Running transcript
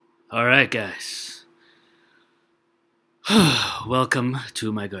All right, guys. Welcome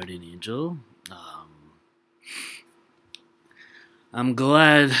to my guardian angel. Um, I'm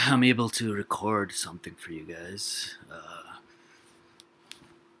glad I'm able to record something for you guys.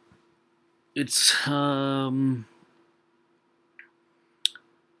 It's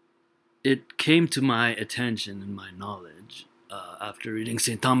it came to my attention and my knowledge after reading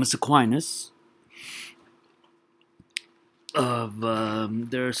Saint Thomas Aquinas. Of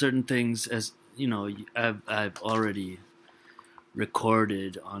There are certain things, as you know, I've already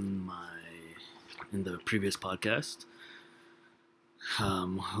recorded on my in the previous podcast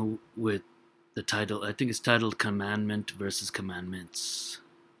with the title. I think it's titled "Commandment versus Commandments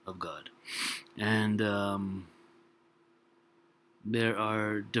of God," and there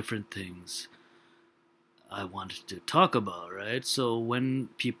are different things I wanted to talk about. Right, so when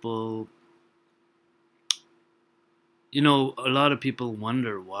people, a lot of people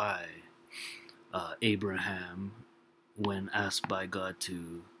wonder why Abraham, when asked by God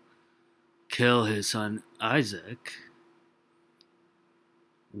to kill his son Isaac,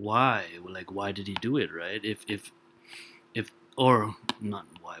 why did he do it, right? If or not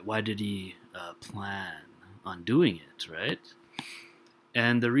why did he plan on doing it, right?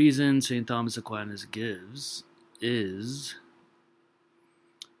 And the reason St. Thomas Aquinas gives is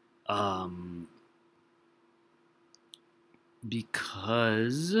um,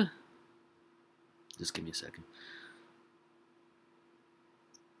 because, just give me a second,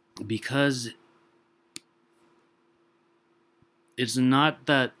 because it's not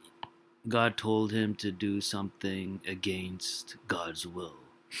that God told him to do something against God's will.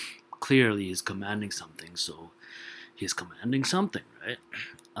 Clearly, he's commanding something, so he's commanding something, right?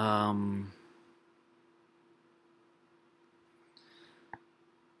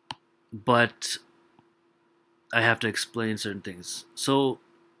 But I have to explain certain things. So,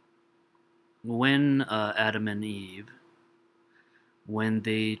 when Adam and Eve, when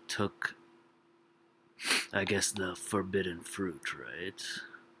they took, I guess, the forbidden fruit, right?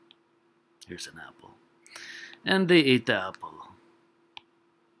 Here's an apple. And they ate the apple.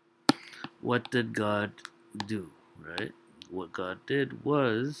 What did God do, right? What God did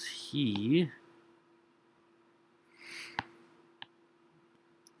was He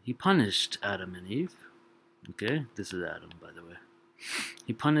punished Adam and Eve. Okay, this is Adam, by the way.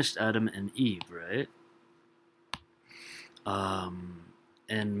 He punished Adam and Eve, right?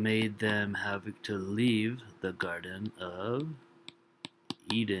 And made them have to leave the Garden of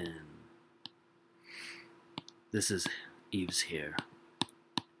Eden. This is Eve's hair.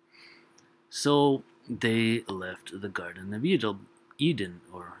 So they left the Garden of Eden,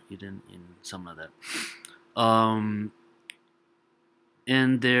 or Eden in some of that.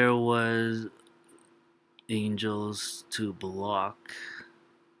 And there was angels to block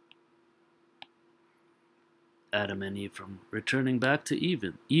Adam and Eve from returning back to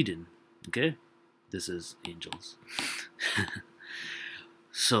Eden. Okay? This is angels.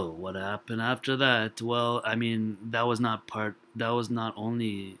 So what happened after that? Well, I mean, that was not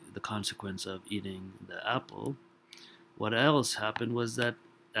only the consequence of eating the apple. What else happened was that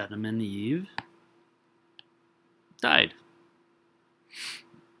Adam and Eve died.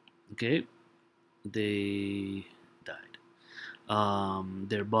 Okay? They died.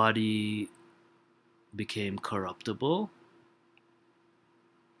 Their body became corruptible.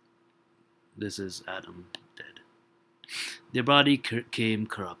 This is Adam dead. Their body became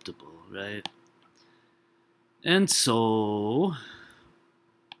corruptible, right? And so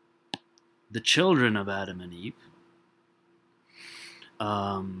the children of Adam and Eve,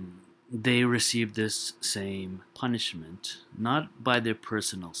 they received this same punishment, not by their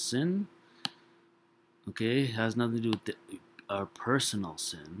personal sin. Okay, it has nothing to do with our personal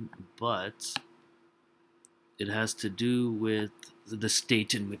sin, but it has to do with the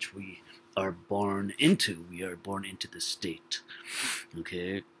state in which we are born into. We are born into the state.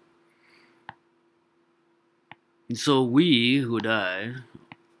 Okay? And so we who die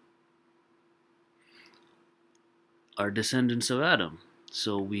are descendants of Adam.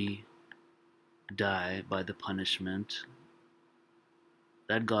 So we die by the punishment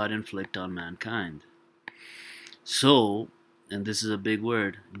that God inflict on mankind. So, and this is a big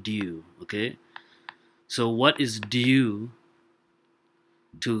word, due, okay? So what is due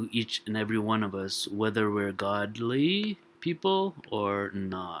to each and every one of us, whether we're godly people or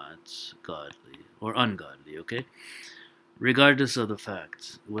not godly or ungodly, okay? Regardless of the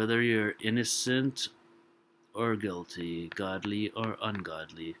fact, whether you're innocent or guilty, godly or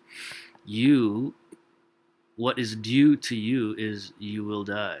ungodly, what is due to you is you will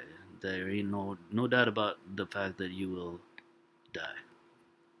die. There ain't no doubt about the fact that you will die.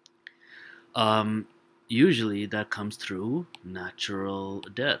 Um, Usually that comes through natural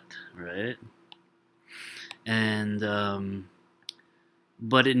death, right? And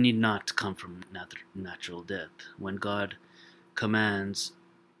but it need not come from natural death. When God commands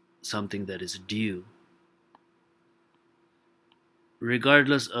something that is due,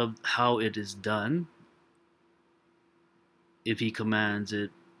 regardless of how it is done, if He commands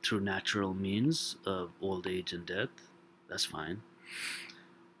it through natural means of old age and death, that's fine.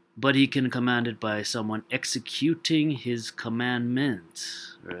 But He can command it by someone executing His commandment,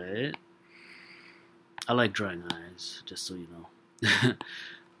 right? I like drawing eyes, just so you know.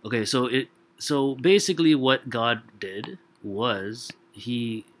 Okay, so basically what God did was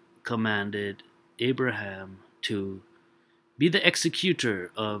He commanded Abraham to be the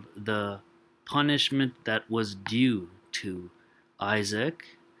executor of the punishment that was due to Isaac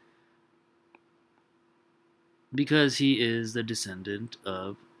because he is the descendant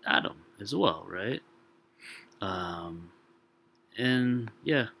of Adam as well, right? Um, and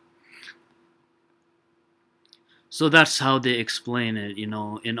yeah, so that's how they explain it. You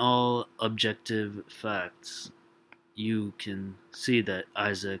know, in all objective facts, you can see that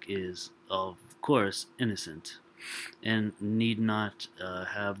Isaac is, of course, innocent and need not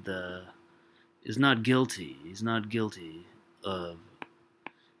have the is not guilty. He's not guilty of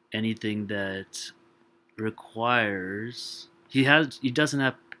anything that requires he doesn't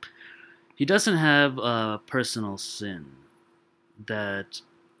have a personal sin that,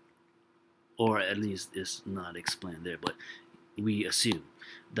 or at least is not explained there, but we assume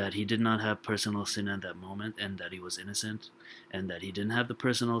that he did not have personal sin at that moment and that he was innocent and that he didn't have the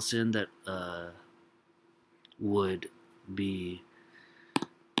personal sin that would be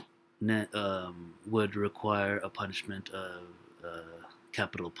would require a punishment of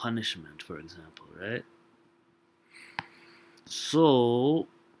capital punishment, for example, right? So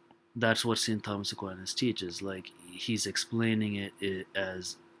that's what St. Thomas Aquinas teaches. Like he's explaining it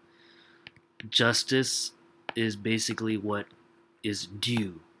as justice is basically what is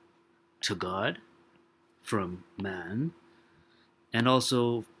due to God from man, and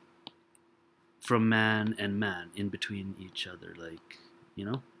also from man and man in between each other. Like, you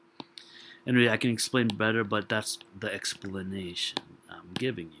know? Anyway, I can explain better, but that's the explanation I'm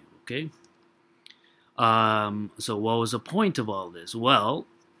giving you, okay? So what was the point of all this? Well,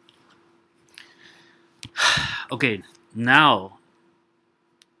 okay, now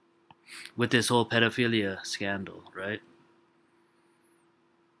with this whole pedophilia scandal, right?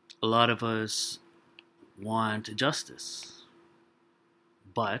 A lot of us want justice.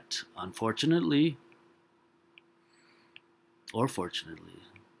 But unfortunately, or fortunately,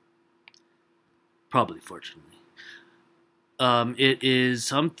 probably fortunately, it is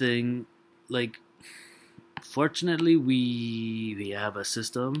something like, fortunately, we have a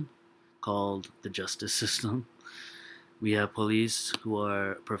system called the justice system. We have police who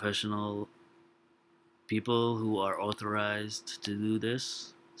are professional people who are authorized to do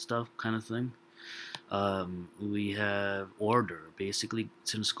this stuff, kind of thing. We have order. Basically,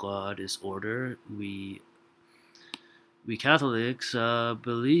 since God is order, we Catholics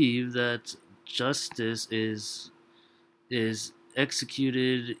believe that justice is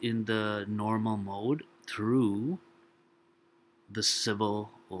executed in the normal mode through the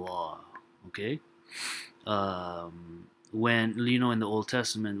civil law. Okay, when you know in the Old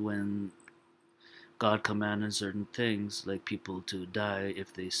Testament when God commanded certain things like people to die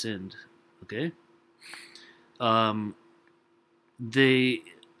if they sinned. Okay, um, they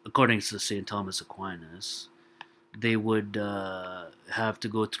according to Saint Thomas Aquinas they would have to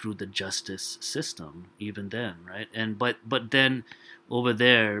go through the justice system even then, right? And but then over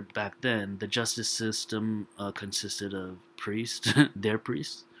there back then the justice system consisted of priests, their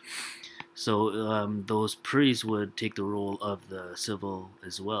priests. So those priests would take the role of the civil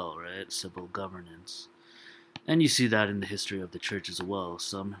as well, right? Civil governance, and you see that in the history of the church as well.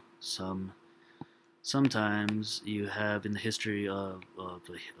 Sometimes you have in the history of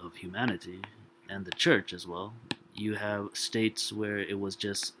humanity and the church as well. You have states where it was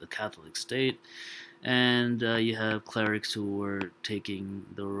just a Catholic state, and you have clerics who were taking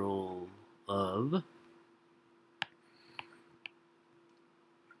the role of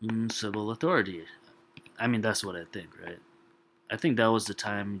civil authority. I mean, that's what I think, right? I think that was the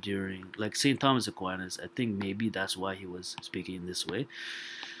time during, like St. Thomas Aquinas, I think maybe that's why he was speaking this way,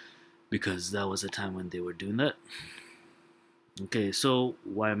 because that was a time when they were doing that. Okay, so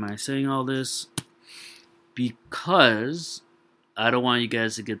why am I saying all this? Because I don't want you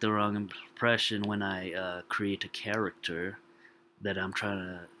guys to get the wrong impression when I create a character that I'm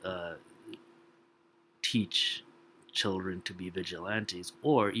trying to teach children to be vigilantes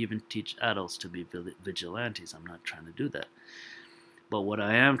or even teach adults to be vigilantes. I'm not trying to do that. But what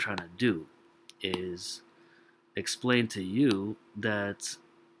I am trying to do is explain to you that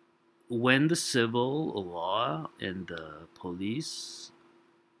when the civil law and the police,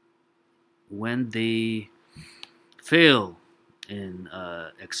 when they fail in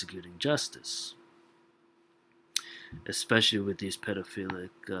executing justice, especially with these pedophiles,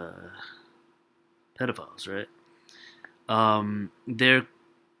 right? There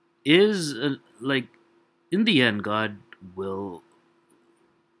is like, in the end, God will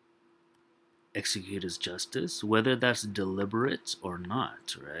execute his justice, whether that's deliberate or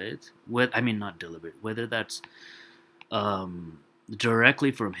not, right? Not deliberate, whether that's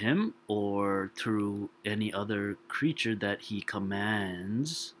directly from him or through any other creature that he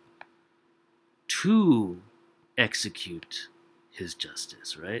commands to execute his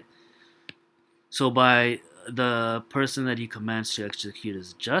justice, right? So by the person that he commands to execute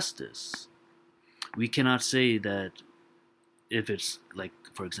his justice, we cannot say that if it's like,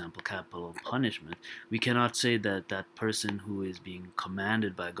 for example, capital punishment, we cannot say that that person who is being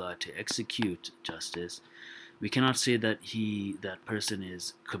commanded by God to execute justice, we cannot say that that person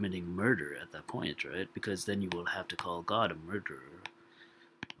is committing murder at that point, right? Because then you will have to call God a murderer.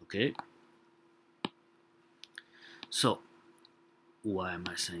 Okay? So, why am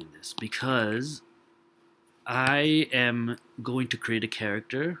I saying this? Because I am going to create a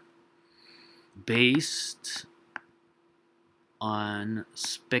character based on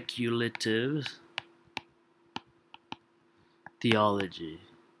speculative theology.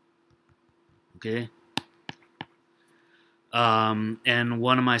 Okay? And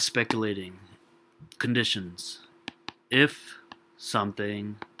what am I speculating? Conditions. If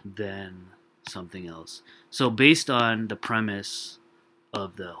something, then something else. So based on the premise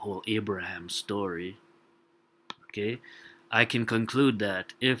of the whole Abraham story, okay, I can conclude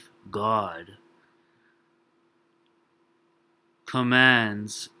that if God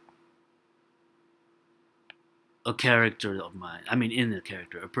commands a character of mine, in a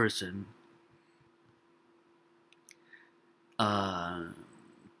character, a person,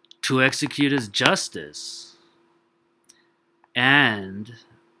 to execute his justice and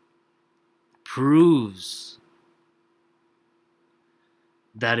proves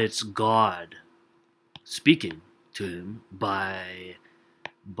that it's God speaking to him by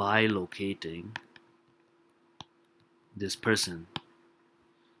locating this person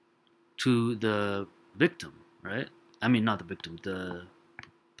to the victim, right? Not the victim, the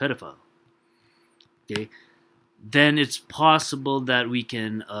pedophile. Okay, then it's possible that we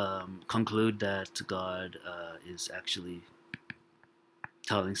can conclude that God is actually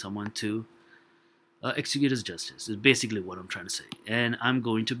telling someone to execute his justice. Is basically what I'm trying to say, and I'm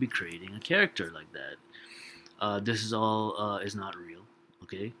going to be creating a character like that. This is all is not real,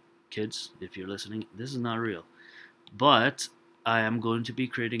 okay, kids? If you're listening, this is not real, but I am going to be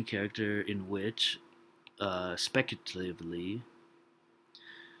creating a character in which, speculatively,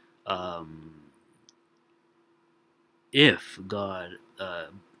 if God,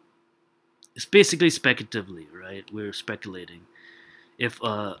 it's basically speculatively, right? We're speculating. If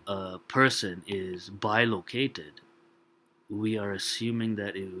a person is bilocated, we are assuming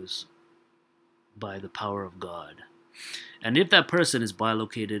that it was by the power of God. And if that person is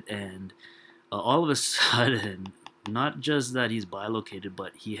bilocated and all of a sudden, not just that he's bilocated,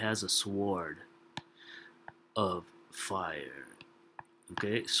 but he has a sword of fire,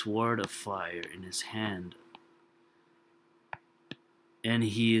 okay, sword of fire in his hand, and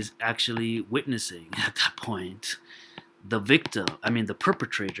he is actually witnessing at that point the victim, the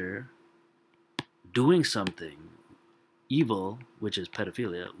perpetrator, doing something evil, which is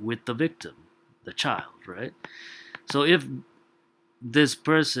pedophilia, with the victim, the child, right? So if this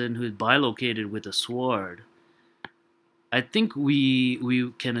person who is bilocated with a sword, I think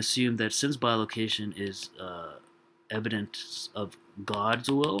we can assume that since bilocation is evidence of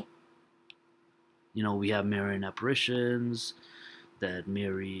God's will, we have Marian apparitions that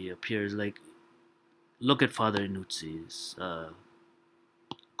Mary appears. Like, look at Father Nuzi's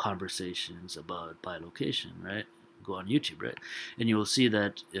conversations about bilocation, right? Go on YouTube, right? And you will see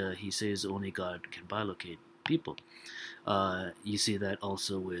that he says only God can bilocate people. You see that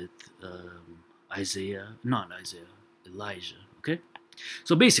also with Elijah. Okay,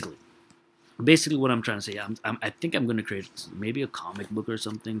 so basically what I'm trying to say, I think I'm going to create maybe a comic book or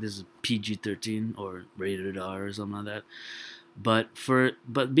something. This is PG-13 or rated R or something like that. But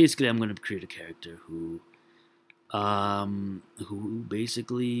basically, I'm going to create a character who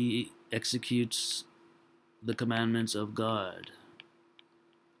basically executes the commandments of God.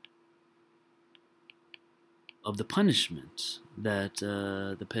 of the punishment that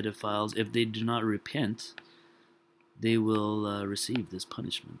the pedophiles, if they do not repent, they will receive this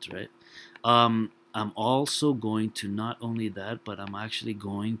punishment, right? I'm also going to, not only that, but I'm actually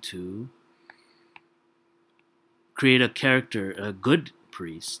going to create a character, a good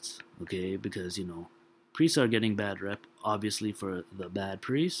priest, okay? Because, priests are getting bad rep, obviously, for the bad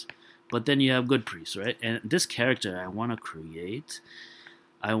priests, but then you have good priests, right? And this character I want to create,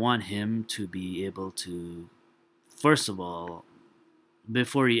 I want him to be able to, first of all,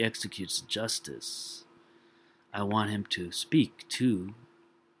 before he executes justice, I want him to speak to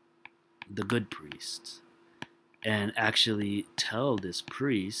the good priest and actually tell this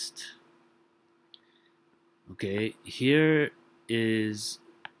priest, okay, here is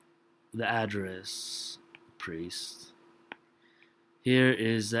the address, priest. Here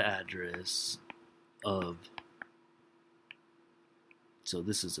is the address of, so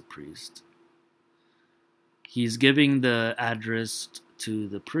this is a priest. He's giving the address to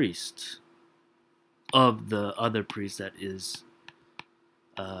the priest of the other priest that is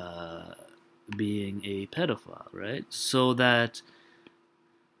being a pedophile, right? So that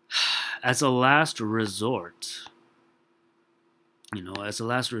as a last resort,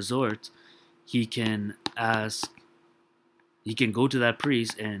 he can go to that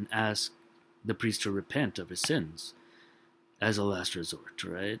priest and ask the priest to repent of his sins as a last resort,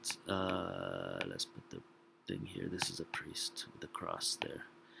 right? Let's put the thing here. This is a priest with a cross there.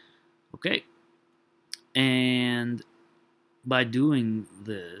 Okay. And by doing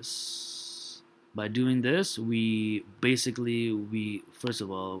this, we first of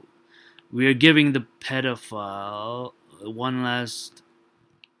all, we are giving the pedophile one last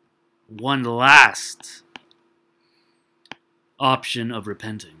option of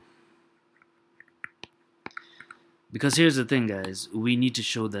repenting. Because here's the thing, guys, we need to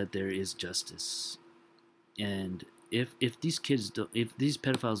show that there is justice. And if these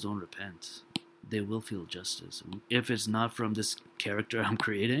pedophiles don't repent, they will feel justice. If it's not from this character I'm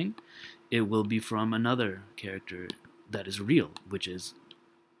creating, it will be from another character that is real, which is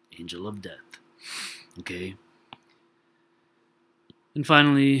Angel of Death. Okay? And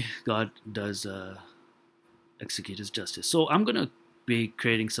finally, God does execute his justice. So I'm going to be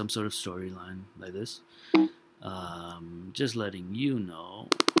creating some sort of storyline like this. Just letting you know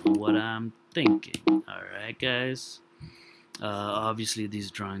what I'm thinking. Alright, guys? Obviously,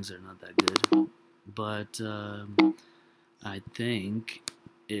 these drawings are not that good. But I think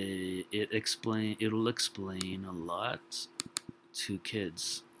it'll explain a lot to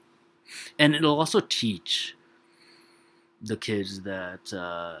kids. And it'll also teach the kids that,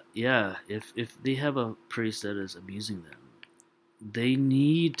 if they have a priest that is abusing them, they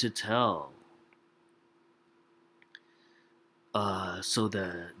need to tell. So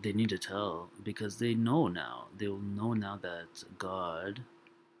that they need to tell, because they will know now that God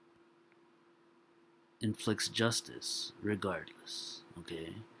inflicts justice regardless,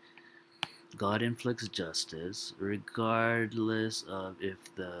 okay? God inflicts justice regardless of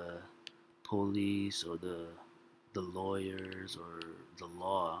if the police or the lawyers or the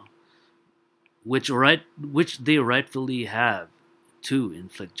law, which they rightfully have to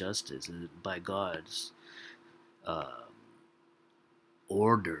inflict justice by God's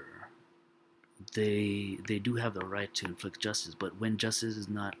order, they do have the right to inflict justice. But when justice is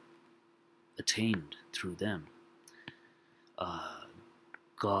not attained through them,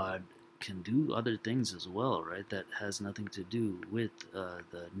 God can do other things as well, right? That has nothing to do with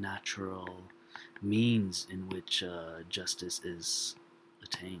the natural means in which justice is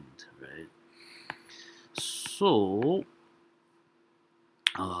attained, right? So,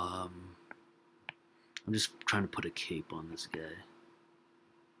 I'm just trying to put a cape on this guy.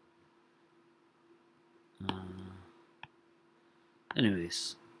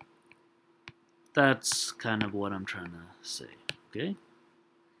 Anyways, that's kind of what I'm trying to say, okay?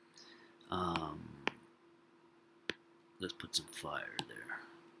 Let's put some fire there.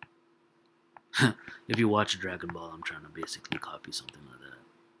 If you watch Dragon Ball, I'm trying to basically copy something like that.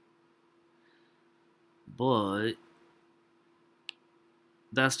 But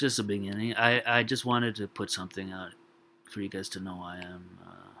that's just a beginning. I just wanted to put something out for you guys to know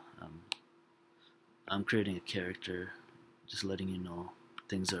I'm creating a character, just letting you know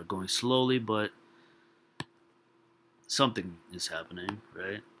things are going slowly, but something is happening,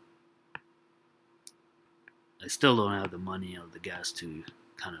 right? I still don't have the money or the gas to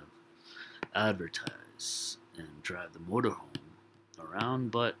kind of advertise and drive the motorhome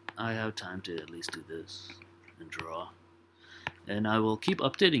around, but I have time to at least do this and draw. And I will keep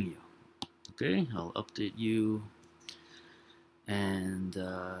updating you. Okay? I'll update you. And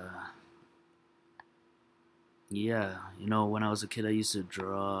Yeah, when I was a kid, I used to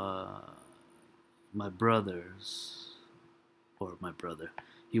draw my brothers, or my brother.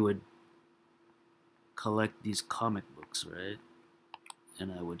 He would collect these comic books, right?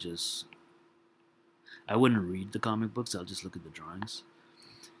 And I wouldn't read the comic books, I'll just look at the drawings.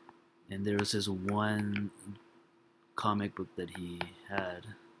 And there was this one comic book that he had.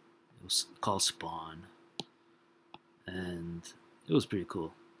 It was called Spawn, and it was pretty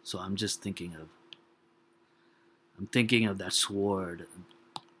cool. So I'm thinking of that sword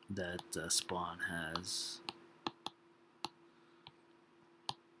that Spawn has.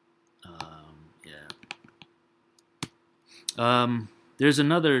 Yeah. There's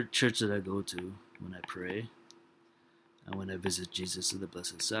another church that I go to when I pray and when I visit Jesus at the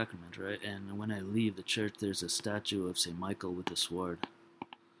Blessed Sacrament, right? And when I leave the church, there's a statue of Saint Michael with a sword,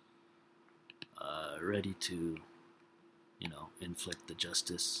 ready to, inflict the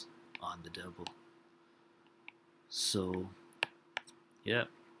justice on the devil. So, yeah,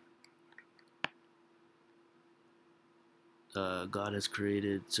 God has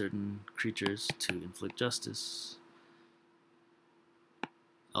created certain creatures to inflict justice.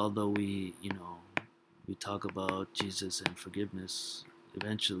 Although we talk about Jesus and forgiveness,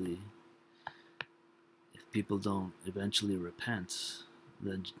 eventually, if people don't eventually repent,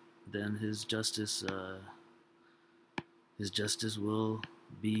 then his justice will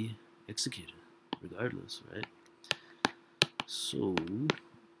be executed, regardless, right? So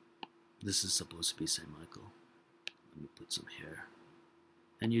this is supposed to be Saint Michael. Let me put some hair.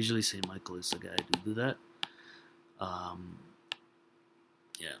 And usually Saint Michael is the guy to do that. Um,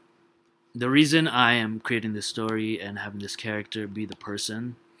 yeah. The reason I am creating this story and having this character be the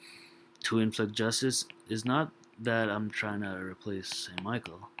person to inflict justice is not that I'm trying to replace Saint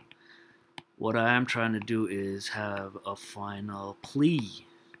Michael. What I am trying to do is have a final plea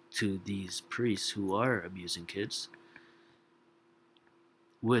to these priests who are abusing kids,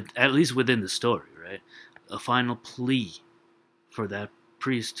 with at least within the story, right? A final plea for that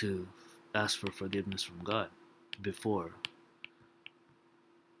priest to ask for forgiveness from God before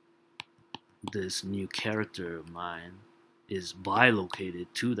this new character of mine is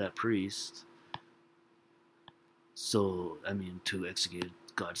bilocated to that priest. So, to execute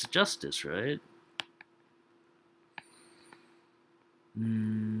God's justice, right?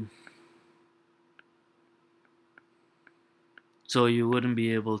 Mm. So you wouldn't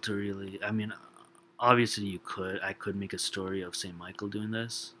be able to really. Obviously I could make a story of Saint Michael doing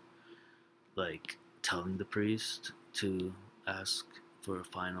this, like telling the priest to ask for a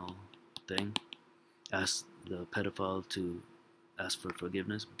final thing, ask the pedophile to ask for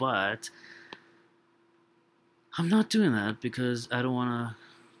forgiveness, but I'm not doing that because I don't want to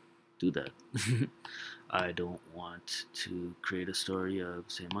do that. I don't want to create a story of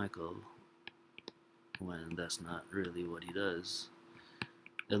St. Michael when that's not really what he does.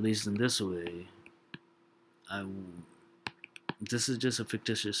 At least in this way, I this is just a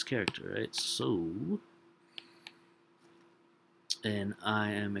fictitious character, right? So, and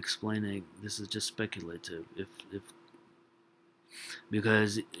I am explaining this is just speculative. If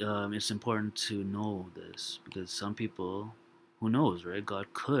because it's important to know this, because some people, who knows, right?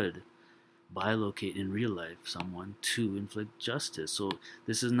 God could bilocate in real life someone to inflict justice. So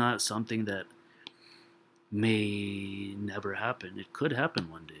this is not something that may never happen. It could happen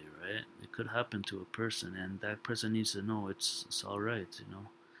one day, right? It could happen to a person, and that person needs to know it's all right.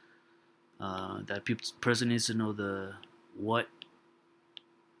 That person needs to know what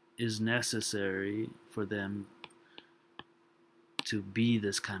is necessary for them to be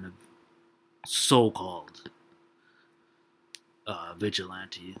this kind of so-called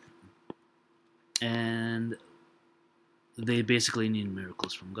vigilante, and they basically need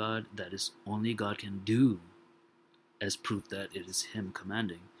miracles from God that is only God can do, as proof that it is Him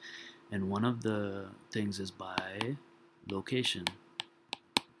commanding. And one of the things is by location.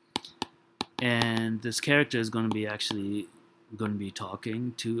 And this character is going to be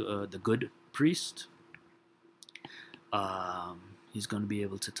talking to the good priest. He's going to be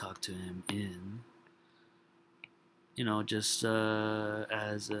able to talk to him in, just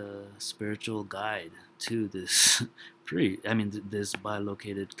as a spiritual guide to this this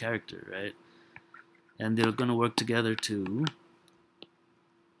bilocated character, right? And they're going to work together to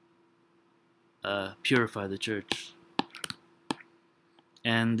purify the church.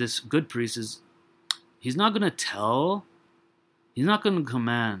 And this good priest he's not going to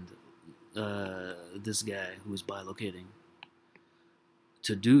command this guy who's bilocating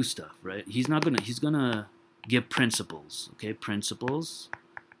to do stuff, right? He's going to give principles, okay? Principles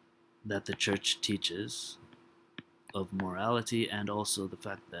that the church teaches of morality, and also the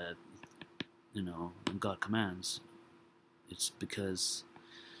fact that when God commands, it's because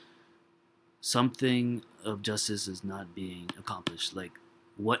something of justice is not being accomplished. Like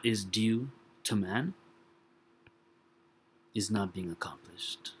what is due to man is not being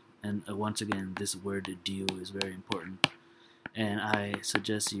accomplished. And once again, this word due is very important. And I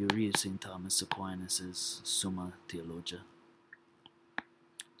suggest you read St. Thomas Aquinas' Summa Theologia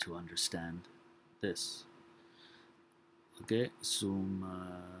to understand this. Okay,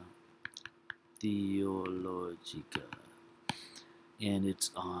 Summa Theologica. And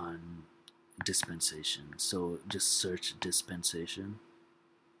it's on dispensation. So just search dispensation,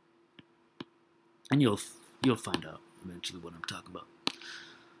 and you'll find out eventually what I'm talking about.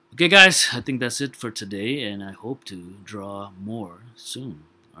 Okay, guys, I think that's it for today, and I hope to draw more soon.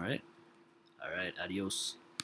 All right, adios.